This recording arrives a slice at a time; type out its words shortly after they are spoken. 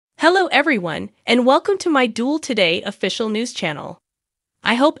Hello everyone, and welcome to my Duel Today official news channel.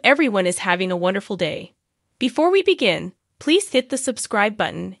 I hope everyone is having a wonderful day. Before we begin, please hit the subscribe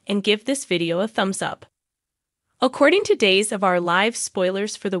button and give this video a thumbs up. According to Days of Our Lives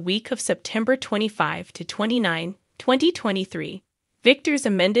spoilers for the week of September 25 to 29, 2023, Victor's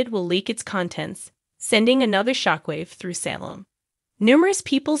Amended will leak its contents, sending another shockwave through Salem. Numerous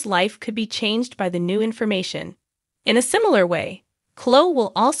people's life could be changed by the new information. In a similar way, Chloe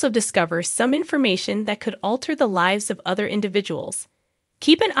will also discover some information that could alter the lives of other individuals.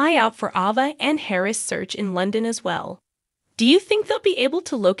 Keep an eye out for Ava and Harris' search in London as well. Do you think they'll be able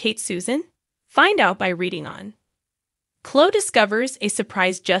to locate Susan? Find out by reading on. Chloe discovers a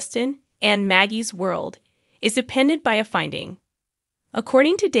surprise Justin and Maggie's world is appended by a finding.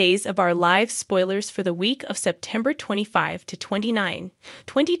 According to Days of Our Lives spoilers for the week of September 25 to 29,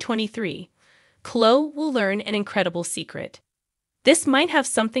 2023, Chloe will learn an incredible secret. This might have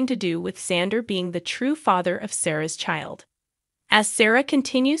something to do with Xander being the true father of Sarah's child. As Sarah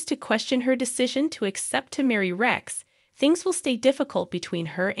continues to question her decision to accept to marry Rex, things will stay difficult between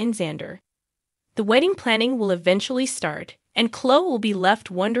her and Xander. The wedding planning will eventually start, and Chloe will be left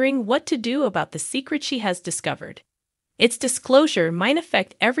wondering what to do about the secret she has discovered. Its disclosure might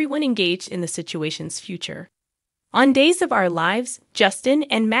affect everyone engaged in the situation's future. On Days of Our Lives, Justin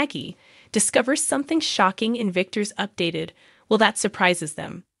and Maggie discover something shocking in Victor's updated that surprises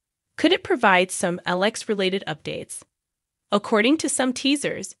them. Could it provide some Alex-related updates? According to some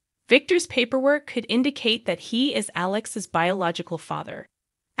teasers, Victor's paperwork could indicate that he is Alex's biological father.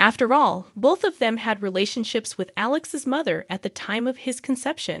 After all, both of them had relationships with Alex's mother at the time of his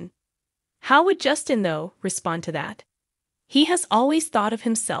conception. How would Justin, though, respond to that? He has always thought of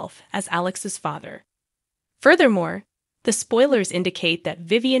himself as Alex's father. Furthermore, the spoilers indicate that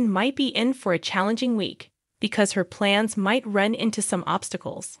Vivian might be in for a challenging week, because her plans might run into some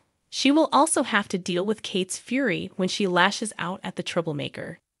obstacles. She will also have to deal with Kate's fury when she lashes out at the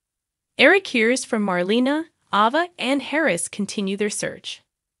troublemaker. Eric hears from Marlena, Ava, and Harris continue their search.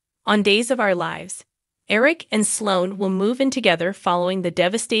 On Days of Our Lives, Eric and Sloane will move in together following the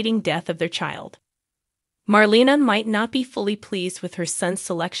devastating death of their child. Marlena might not be fully pleased with her son's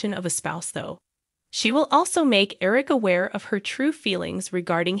selection of a spouse, though. She will also make Eric aware of her true feelings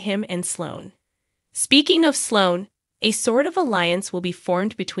regarding him and Sloane. Speaking of Sloane, a sort of alliance will be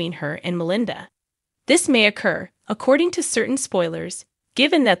formed between her and Melinda. This may occur, according to certain spoilers,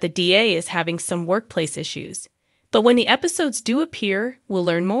 given that the DA is having some workplace issues. But when the episodes do appear, we'll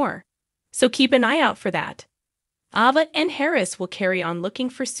learn more. So keep an eye out for that. Ava and Harris will carry on looking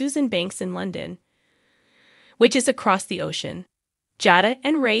for Susan Banks in London, which is across the ocean. Jada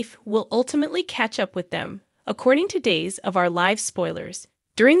and Rafe will ultimately catch up with them, according to Days of Our Lives spoilers,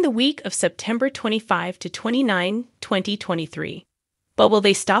 during the week of September 25 to 29, 2023. But will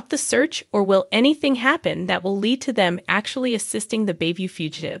they stop the search, or will anything happen that will lead to them actually assisting the Bayview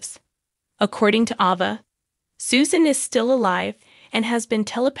fugitives? According to Ava, Susan is still alive and has been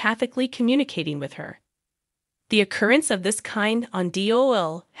telepathically communicating with her. The occurrence of this kind on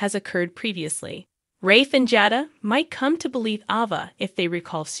DOL has occurred previously. Rafe and Jada might come to believe Ava if they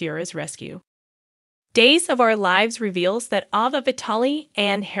recall Sierra's rescue. Days of Our Lives reveals that Ava Vitali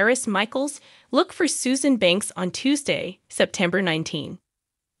and Harris Michaels look for Susan Banks on Tuesday, September 19.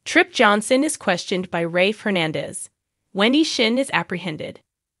 Trip Johnson is questioned by Rafe Hernandez. Wendy Shin is apprehended.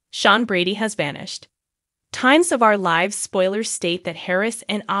 Sean Brady has vanished. Times of Our Lives spoilers state that Harris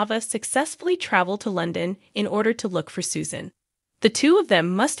and Ava successfully travel to London in order to look for Susan. The two of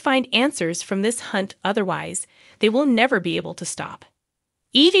them must find answers from this hunt, otherwise they will never be able to stop.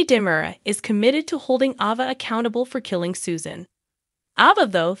 Evie Demura is committed to holding Ava accountable for killing Susan. Ava,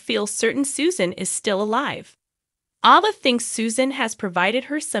 though, feels certain Susan is still alive. Ava thinks Susan has provided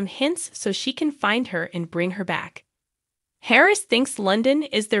her some hints so she can find her and bring her back. Harris thinks London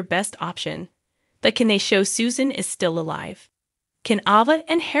is their best option, but can they show Susan is still alive? Can Ava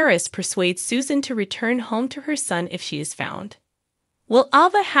and Harris persuade Susan to return home to her son if she is found? Will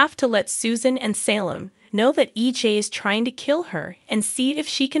Ava have to let Susan and Salem know that EJ is trying to kill her and see if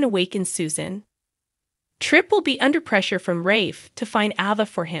she can awaken Susan? Trip will be under pressure from Rafe to find Ava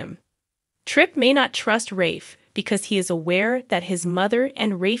for him. Trip may not trust Rafe because he is aware that his mother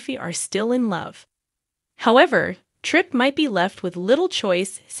and Rafe are still in love. However, Trip might be left with little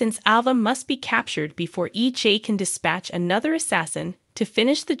choice since Ava must be captured before EJ can dispatch another assassin to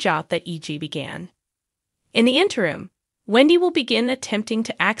finish the job that EJ began. In the interim, Wendy will begin attempting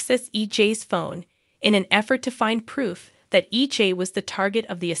to access EJ's phone in an effort to find proof that EJ was the target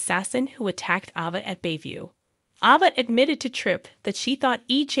of the assassin who attacked Ava at Bayview. Ava admitted to Trip that she thought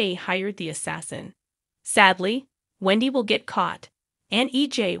EJ hired the assassin. Sadly, Wendy will get caught. and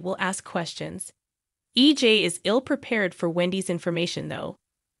EJ will ask questions. EJ is ill-prepared for Wendy's information, though.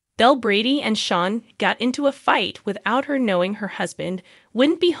 Belle Brady and Sean got into a fight without her knowing her husband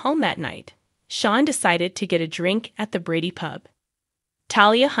wouldn't be home that night. Sean decided to get a drink at the Brady pub.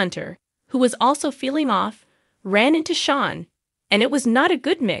 Talia Hunter, who was also feeling off, ran into Sean, and it was not a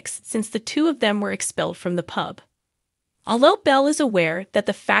good mix since the two of them were expelled from the pub. Although Belle is aware that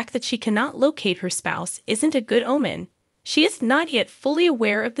the fact that she cannot locate her spouse isn't a good omen, she is not yet fully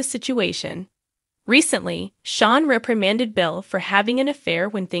aware of the situation. Recently, Sean reprimanded Belle for having an affair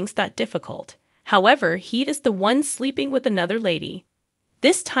when things got difficult. However, he is the one sleeping with another lady.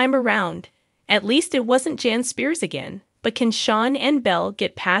 This time around, at least it wasn't Jan Spears again, but can Sean and Belle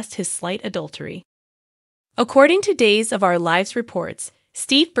get past his slight adultery? According to Days of Our Lives reports,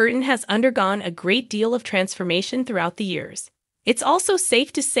 Steve Burton has undergone a great deal of transformation throughout the years. It's also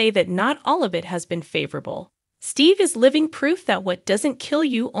safe to say that not all of it has been favorable. Steve is living proof that what doesn't kill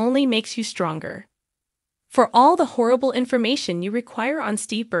you only makes you stronger. For all the horrible information you require on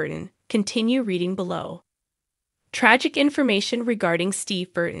Steve Burton, continue reading below. Tragic information regarding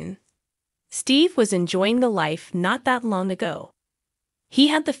Steve Burton. Steve was enjoying the life not that long ago. He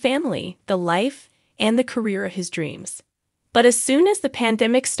had the family, the life, and the career of his dreams. But as soon as the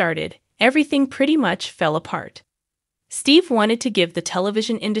pandemic started, everything pretty much fell apart. Steve wanted to give the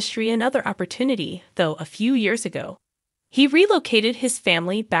television industry another opportunity, though a few years ago. He relocated his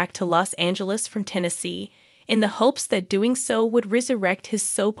family back to Los Angeles from Tennessee in the hopes that doing so would resurrect his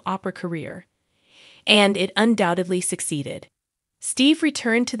soap opera career. And it undoubtedly succeeded. Steve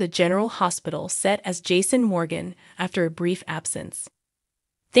returned to the General Hospital set as Jason Morgan after a brief absence.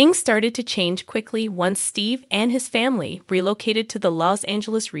 Things started to change quickly once Steve and his family relocated to the Los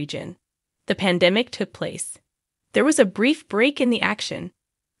Angeles region. The pandemic took place. There was a brief break in the action.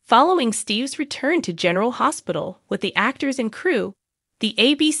 Following Steve's return to General Hospital with the actors and crew, the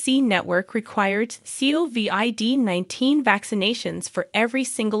ABC network required COVID-19 vaccinations for every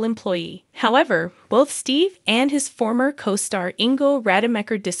single employee. However, both Steve and his former co-star Ingo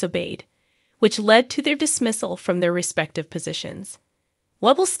Rademacher disobeyed, which led to their dismissal from their respective positions.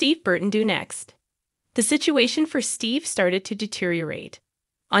 What will Steve Burton do next? The situation for Steve started to deteriorate.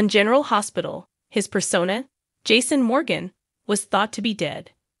 On General Hospital, his persona, Jason Morgan, was thought to be dead.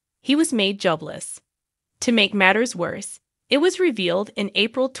 He was made jobless. To make matters worse, it was revealed in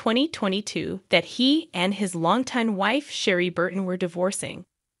April 2022 that he and his longtime wife, Sherry Burton, were divorcing.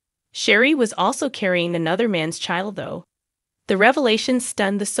 Sherry was also carrying another man's child, though. The revelation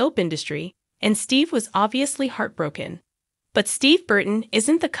stunned the soap industry, and Steve was obviously heartbroken. But Steve Burton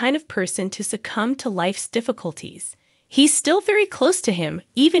isn't the kind of person to succumb to life's difficulties. He's still very close to him,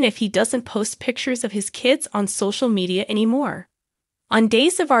 even if he doesn't post pictures of his kids on social media anymore. On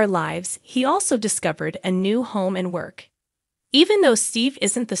Days of Our Lives, he also discovered a new home and work. Even though Steve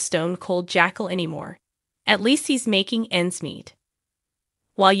isn't the stone-cold jackal anymore, at least he's making ends meet.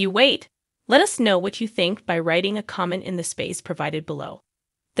 While you wait, let us know what you think by writing a comment in the space provided below.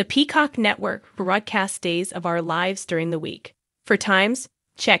 The Peacock Network broadcasts Days of Our Lives during the week. For times,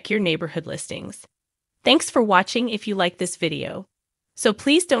 check your neighborhood listings. Thanks for watching if you like this video. So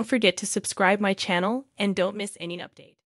please don't forget to subscribe my channel and don't miss any update.